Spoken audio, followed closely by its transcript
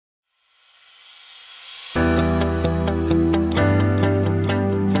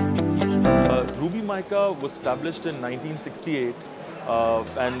Mica was established in 1968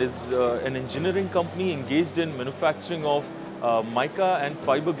 and is an engineering company engaged in manufacturing of mica and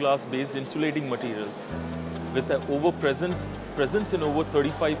fiberglass based insulating materials with an presence in over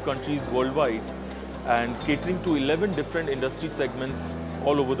 35 countries worldwide and catering to 11 different industry segments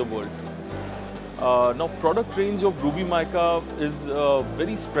all over the world. Now, product range of Ruby Mica is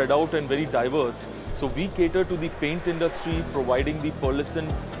very spread out and very diverse. So we cater to the paint industry, providing the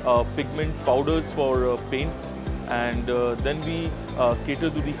pearlescent pigment powders for paints, and then we cater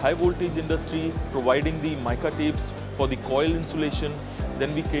to the high voltage industry, providing the mica tapes for the coil insulation.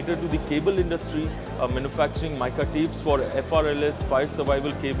 Then we cater to the cable industry, manufacturing mica tapes for FRLS, fire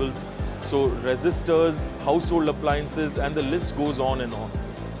survival cables, so resistors, household appliances, and the list goes on and on.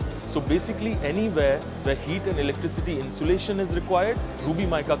 So basically anywhere where heat and electricity insulation is required, Ruby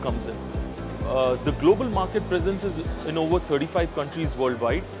Mica comes in. The global market presence is in over 35 countries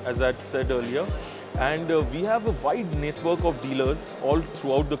worldwide, as I said earlier, and we have a wide network of dealers all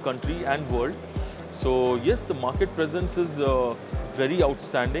throughout the country and world. So yes, the market presence is very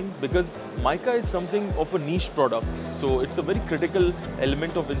outstanding because mica is something of a niche product. So it's a very critical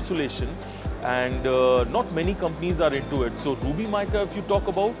element of insulation, and not many companies are into it. So Ruby Mica, if you talk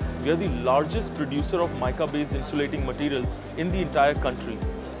about, we are the largest producer of mica-based insulating materials in the entire country.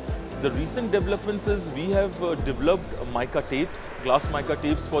 The recent developments is we have developed mica tapes, glass mica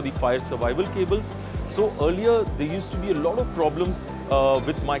tapes for the fire survival cables. So earlier there used to be a lot of problems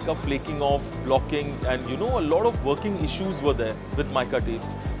with mica flaking off, blocking, and a lot of working issues were there with mica tapes.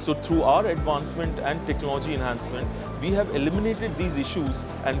 So through our advancement and technology enhancement, we have eliminated these issues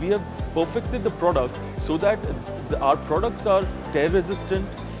and we have perfected the product so that our products are tear resistant.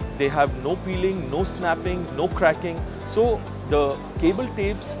 They have no peeling, no snapping, no cracking. So the cable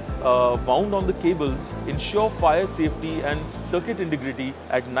tapes wound on the cables ensure fire safety and circuit integrity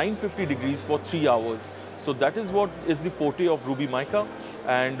at 950 degrees for 3 hours. So that is what is the forte of Ruby Mica,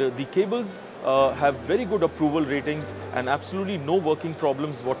 and the cables have very good approval ratings and absolutely no working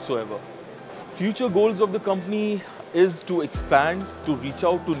problems whatsoever. Future goals of the company is to expand, to reach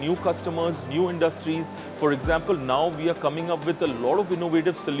out to new customers, new industries. For example, now we are coming up with a lot of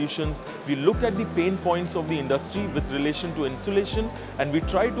innovative solutions. We look at the pain points of the industry with relation to insulation, and we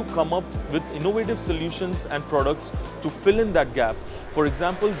try to come up with innovative solutions and products to fill in that gap. For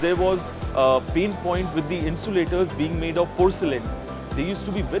example, there was a pain point with the insulators being made of porcelain. They used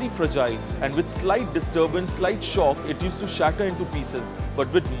to be very fragile, and with slight disturbance, slight shock, it used to shatter into pieces. But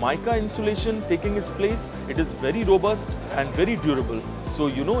with mica insulation taking its place, it is very robust and very durable. So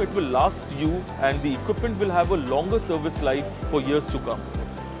it will last you, and the equipment will have a longer service life for years to come.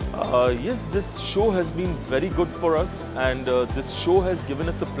 Yes, this show has been very good for us, and this show has given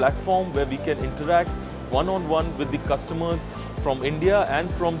us a platform where we can interact one-on-one with the customers from India and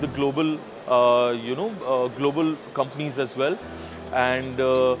from the global, global companies as well. And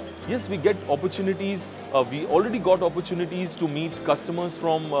yes, we get opportunities. We already got opportunities to meet customers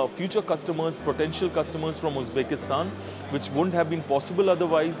from future customers, potential customers from Uzbekistan, which wouldn't have been possible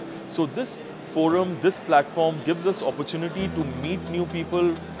otherwise. So this forum, this platform gives us opportunity to meet new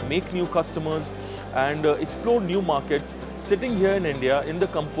people, make new customers, and explore new markets sitting here in India in the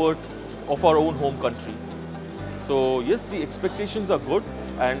comfort of our own home country. So yes, the expectations are good,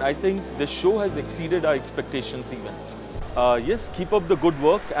 and I think this show has exceeded our expectations even. Yes, keep up the good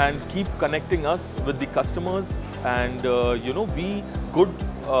work and keep connecting us with the customers, and we good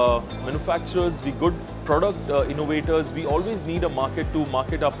manufacturers, we good product innovators, we always need a market to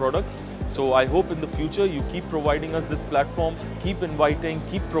market our products. So I hope in the future you keep providing us this platform, keep inviting,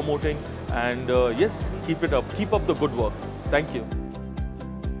 keep promoting, and yes, keep it up, keep up the good work. Thank you.